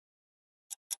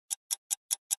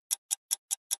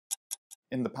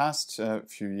In the past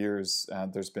few years,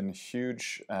 there's been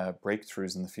huge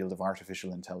breakthroughs in the field of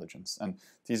artificial intelligence, and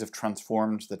these have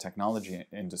transformed the technology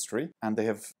industry, and they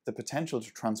have the potential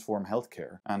to transform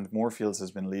healthcare. And Moorfields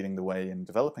has been leading the way in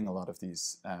developing a lot of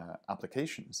these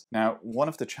applications. Now, one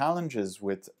of the challenges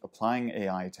with applying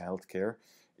AI to healthcare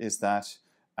is that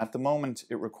at the moment,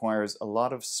 it requires a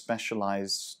lot of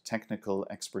specialized technical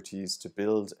expertise to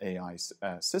build AI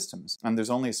systems, and there's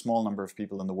only a small number of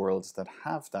people in the world that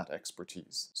have that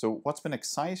expertise. So what's been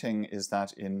exciting is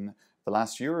that in the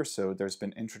last year or so, there's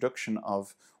been introduction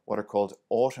of what are called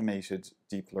automated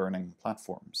deep learning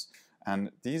platforms.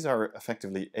 And these are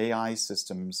effectively AI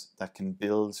systems that can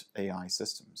build AI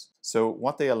systems. So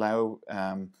what they allow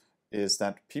is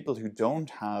that people who don't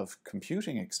have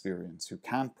computing experience, who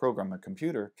can't program a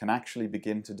computer, can actually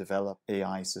begin to develop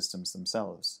AI systems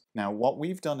themselves. Now, what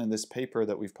we've done in this paper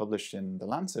that we've published in The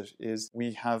Lancet is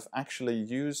we have actually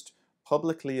used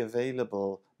publicly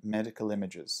available medical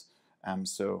images.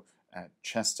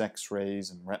 Chest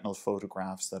x-rays and retinal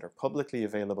photographs that are publicly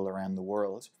available around the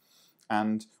world.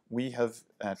 And we have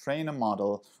trained a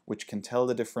model which can tell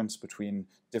the difference between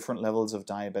different levels of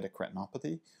diabetic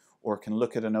retinopathy, or can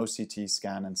look at an OCT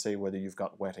scan and say whether you've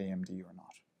got wet AMD or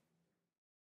not.